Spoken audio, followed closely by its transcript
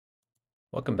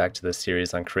Welcome back to this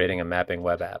series on creating a mapping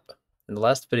web app. In the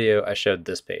last video, I showed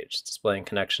this page, displaying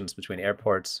connections between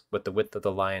airports, with the width of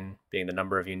the line being the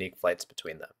number of unique flights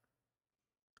between them.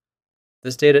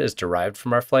 This data is derived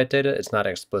from our flight data, it's not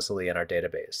explicitly in our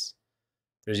database.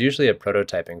 There's usually a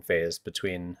prototyping phase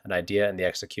between an idea and the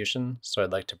execution, so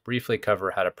I'd like to briefly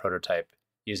cover how to prototype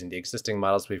using the existing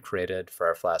models we've created for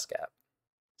our Flask app.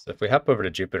 So if we hop over to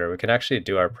Jupyter, we can actually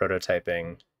do our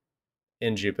prototyping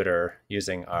in Jupyter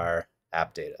using our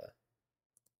app data.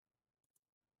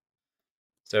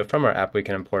 So from our app, we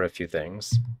can import a few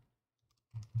things.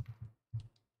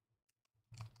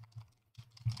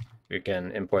 We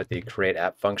can import the create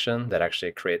app function that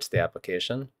actually creates the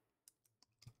application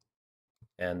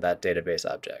and that database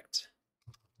object.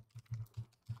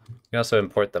 We can also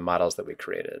import the models that we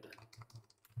created.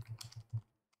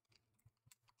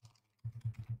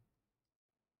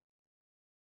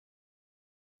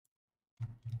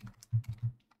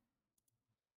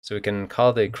 So we can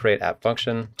call the create app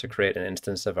function to create an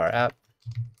instance of our app.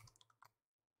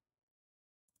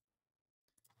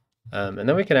 And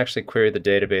then we can actually query the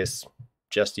database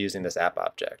just using this app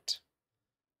object.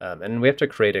 And we have to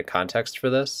create a context for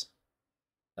this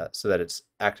so that it's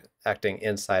acting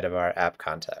inside of our app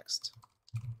context.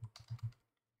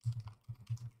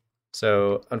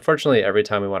 So unfortunately, every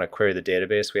time we want to query the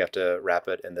database, we have to wrap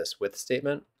it in this with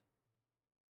statement.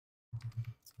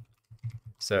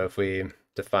 So if we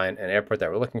define an airport that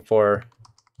we're looking for,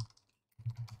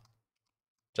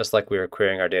 just like we were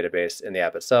querying our database in the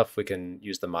app itself, we can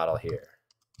use the model here.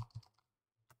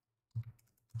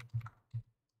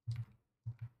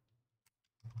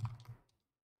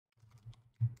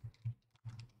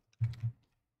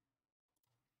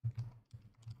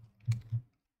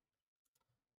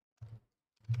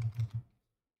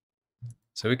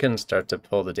 So we can start to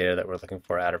pull the data that we're looking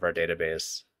for out of our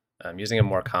database using a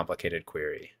more complicated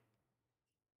query.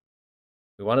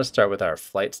 We want to start with our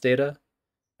flights data,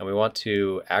 and we want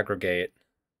to aggregate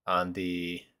on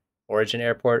the origin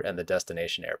airport and the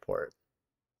destination airport.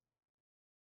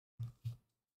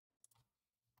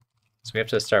 So we have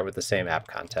to start with the same app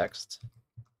context.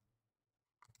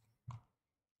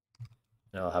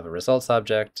 And I'll have a results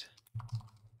object.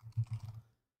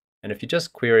 And if you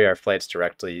just query our flights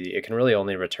directly, it can really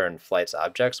only return flights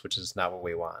objects, which is not what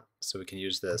we want. So we can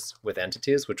use this with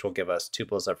entities, which will give us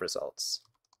tuples of results.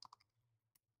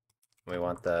 We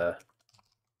want the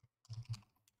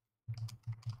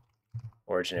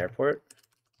origin airport,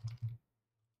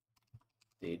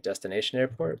 the destination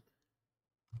airport,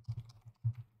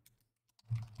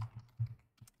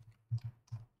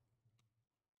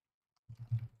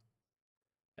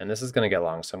 and this is going to get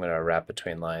long, so I'm going to wrap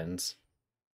between lines.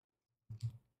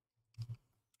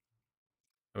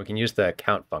 We can use the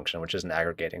count function, which is an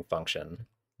aggregating function,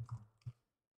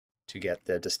 to get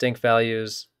the distinct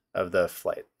values of the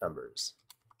flight numbers.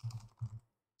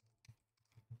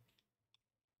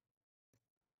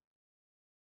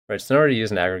 Right, so in order to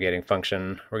use an aggregating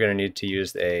function, we're going to need to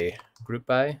use a group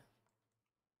by.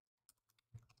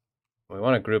 We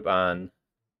want to group on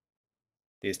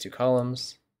these two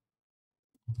columns.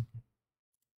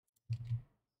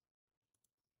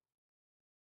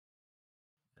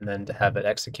 And then to have it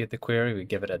execute the query, we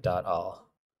give it a .all.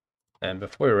 And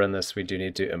before we run this, we do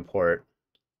need to import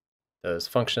those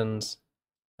functions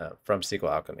from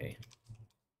SQL Alchemy.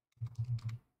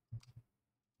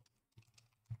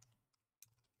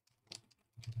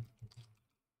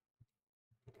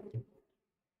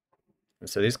 And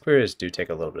so these queries do take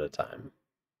a little bit of time.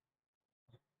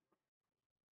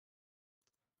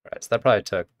 All right, so that probably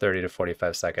took 30 to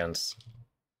 45 seconds.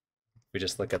 We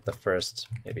just look at the first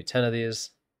maybe 10 of these.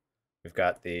 We've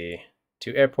got the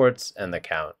two airports and the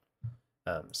count.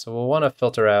 So we'll want to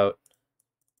filter out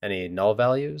any null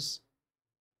values,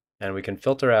 and we can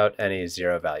filter out any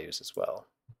 0 values as well.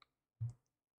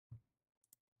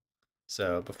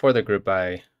 So before the group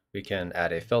by, we can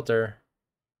add a filter.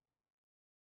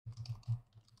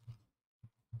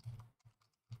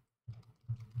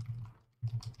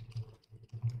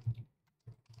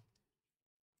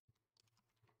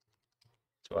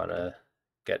 So we want to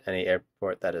get any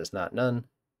airport that is not none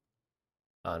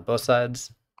on both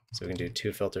sides. So we can do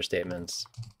two filter statements.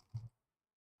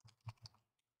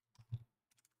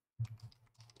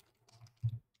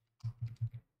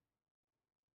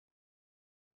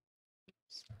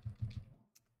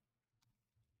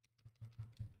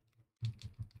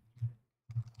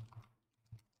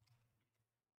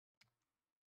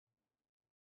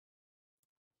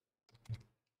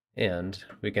 And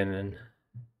we can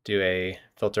do a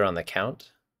filter on the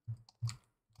count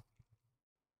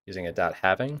using a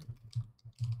 .having.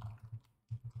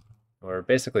 We're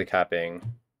basically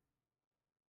copying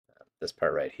this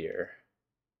part right here.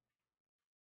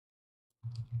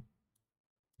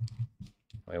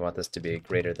 We want this to be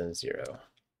greater than 0.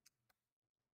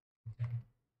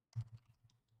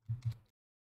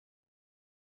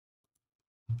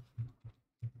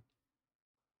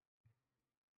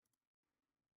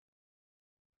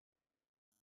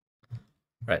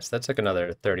 Right, so that took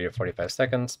another 30 or 45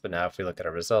 seconds, but now if we look at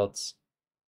our results,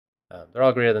 they're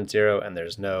all greater than 0 and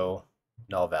there's no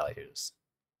null values.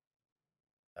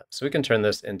 So we can turn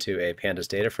this into a pandas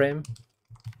data frame.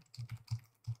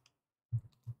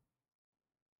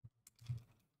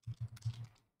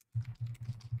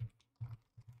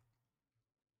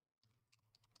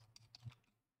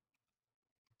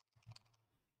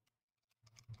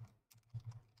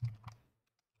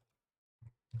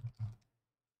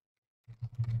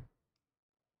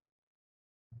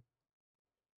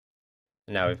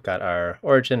 Now we've got our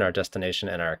origin, our destination,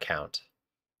 and our account.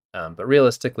 But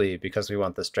realistically, because we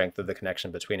want the strength of the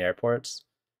connection between airports,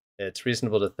 it's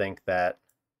reasonable to think that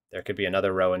there could be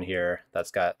another row in here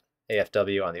that's got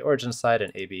AFW on the origin side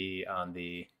and ABE on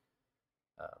the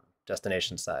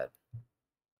destination side.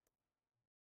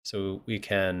 So we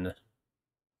can,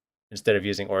 instead of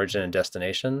using origin and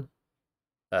destination,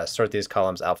 sort these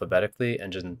columns alphabetically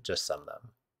and just sum them.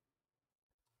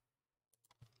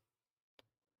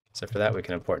 So for that, we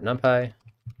can import NumPy.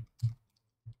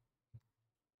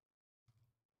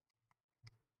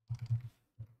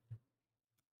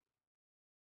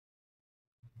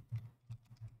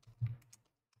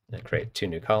 And create 2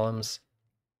 new columns.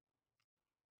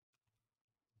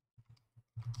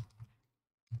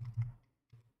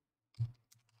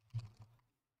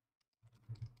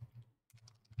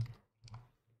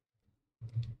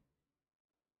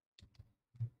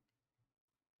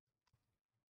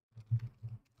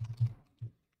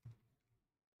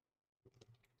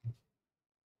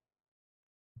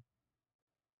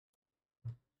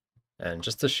 And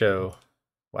just to show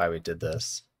why we did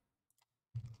this,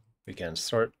 we can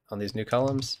sort on these new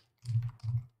columns.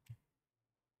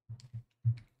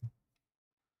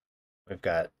 We've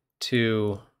got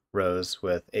 2 rows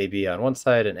with AB on one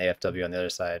side and AFW on the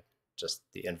other side, just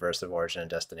the inverse of origin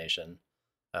and destination.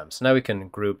 So now we can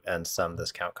group and sum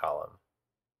this count column.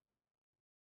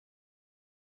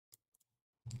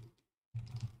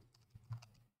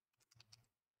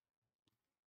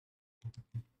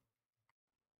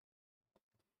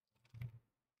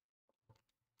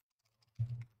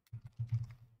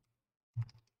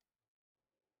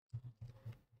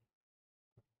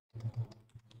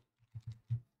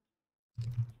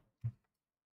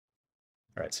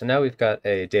 All right, so now we've got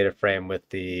a data frame with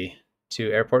the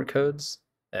 2 airport codes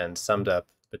and summed up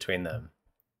between them.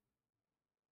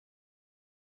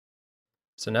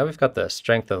 So now we've got the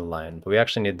strength of the line, but we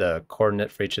actually need the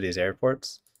coordinate for each of these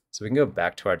airports. So we can go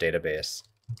back to our database.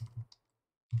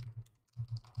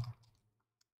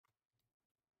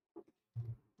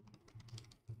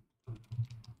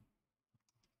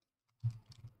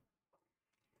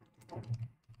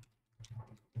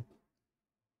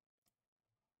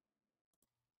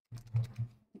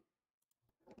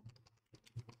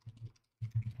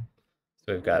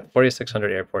 So we've got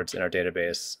 4,600 airports in our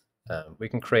database. We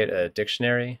can create a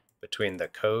dictionary between the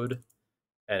code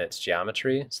and its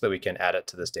geometry so that we can add it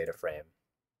to this data frame.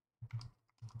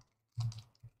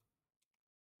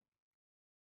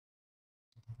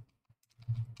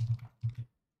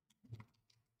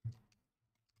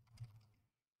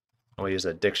 And we'll use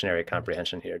a dictionary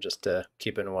comprehension here just to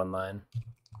keep it in one line.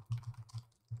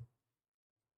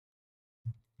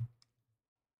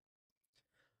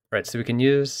 Right, so we can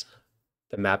use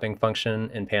the mapping function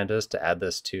in Pandas to add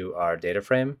this to our data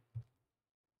frame.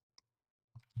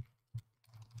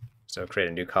 So create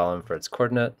a new column for its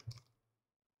coordinate.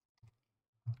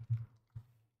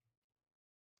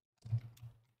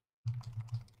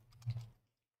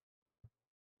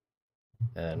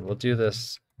 And we'll do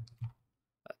this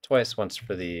twice, once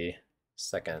for the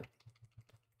second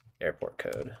airport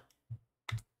code.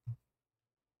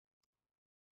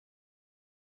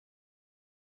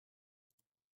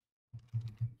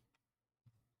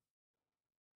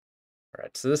 All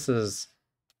right, so this is,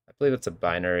 I believe it's a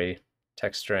binary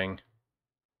text string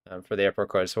for the airport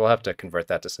code, so we'll have to convert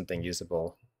that to something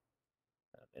usable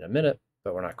in a minute,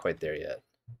 but we're not quite there yet.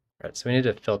 All right, so we need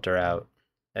to filter out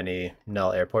any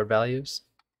null airport values.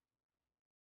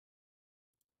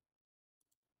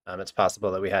 It's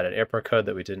possible that we had an airport code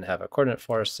that we didn't have a coordinate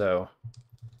for, so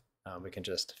we can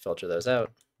just filter those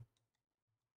out.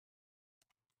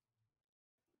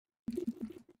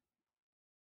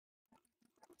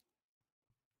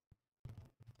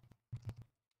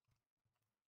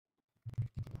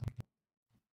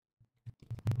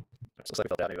 So it looks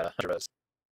like we filled out maybe about 100 rows.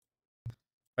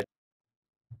 Right.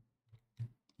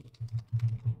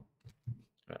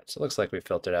 All right, so it looks like we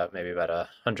filtered out maybe about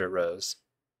 100 rows.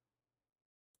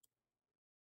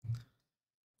 All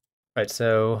right,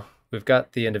 so we've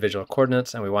got the individual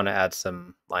coordinates and we want to add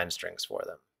some line strings for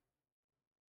them.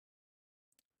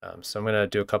 So I'm going to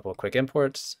do a couple of quick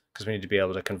imports because we need to be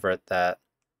able to convert that,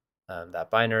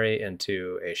 that binary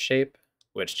into a shape,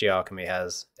 which Geoalchemy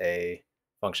has a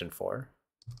function for.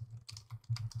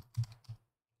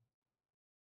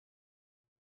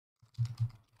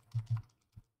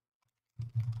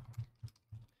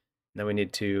 Then we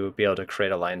need to be able to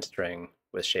create a line string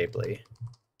with Shapely.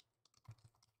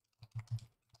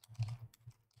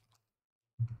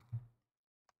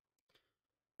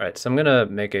 All right, so I'm going to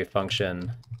make a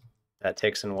function that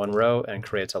takes in one row and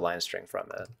creates a line string from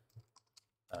it.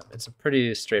 It's a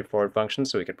pretty straightforward function,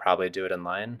 so we could probably do it in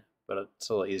line, but it's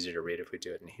a little easier to read if we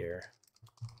do it in here.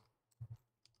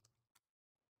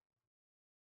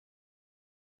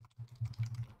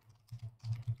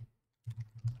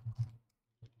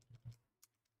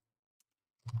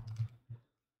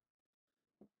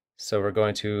 So we're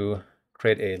going to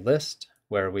create a list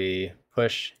where we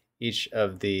push each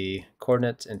of the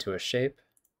coordinates into a shape,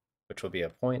 which will be a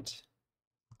point.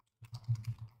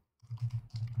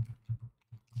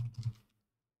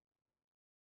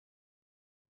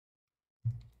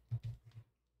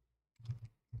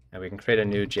 And we can create a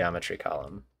new geometry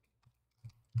column.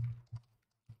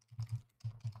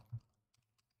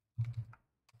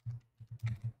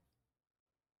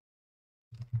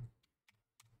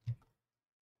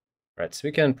 Right, so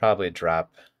we can probably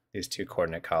drop these two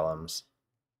coordinate columns.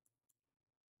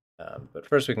 But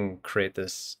first we can create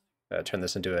this, turn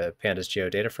this into a Pandas Geo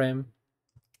data frame.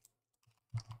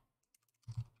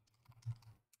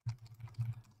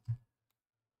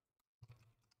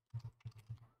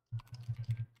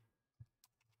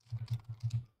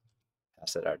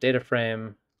 Pass it our data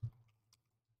frame,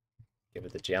 give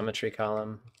it the geometry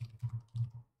column,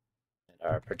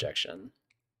 and our projection.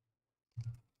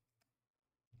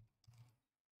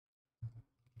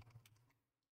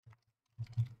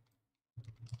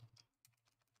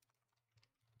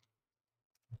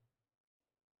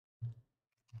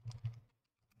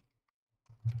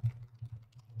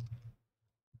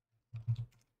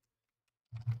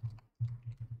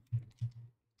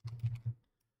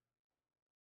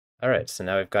 All right, so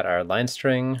now we've got our line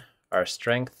string, our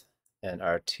strength, and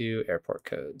our two airport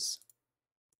codes.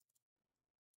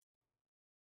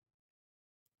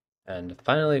 And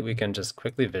finally, we can just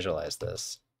quickly visualize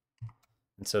this.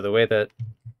 And so the way that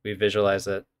we visualize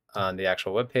it on the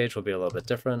actual web page will be a little bit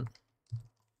different.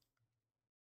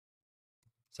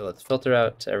 So let's filter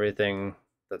out everything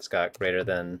that's got greater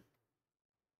than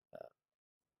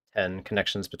 10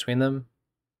 connections between them.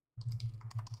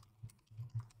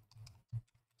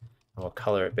 And we'll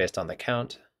color it based on the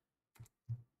count.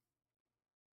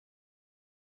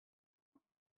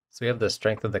 So we have the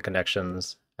strength of the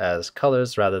connections as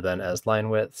colors rather than as line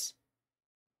widths.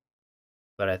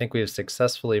 But I think we've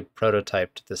successfully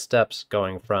prototyped the steps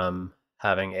going from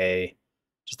having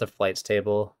just a flights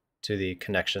table to the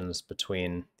connections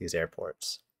between these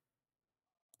airports.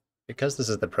 Because this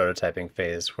is the prototyping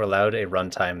phase, we're allowed a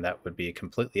runtime that would be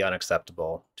completely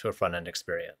unacceptable to a front-end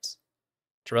experience.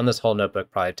 To run this whole notebook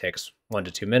probably takes 1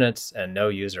 to 2 minutes, and no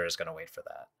user is going to wait for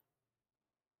that.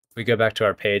 If we go back to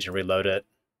our page and reload it,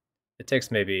 it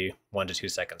takes maybe 1 to 2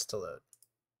 seconds to load.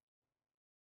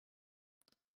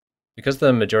 Because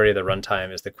the majority of the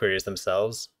runtime is the queries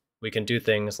themselves, we can do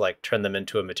things like turn them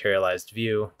into a materialized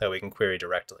view that we can query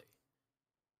directly.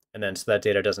 And then so that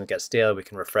data doesn't get stale, we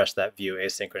can refresh that view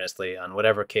asynchronously on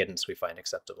whatever cadence we find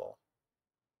acceptable.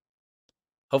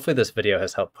 Hopefully this video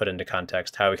has helped put into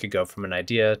context how we could go from an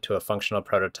idea to a functional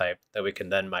prototype that we can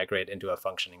then migrate into a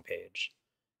functioning page.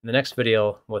 In the next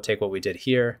video, we'll take what we did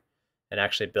here and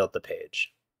actually build the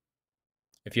page.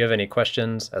 If you have any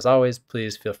questions, as always,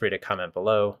 please feel free to comment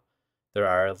below. There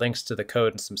are links to the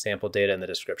code and some sample data in the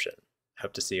description.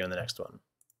 Hope to see you in the next one.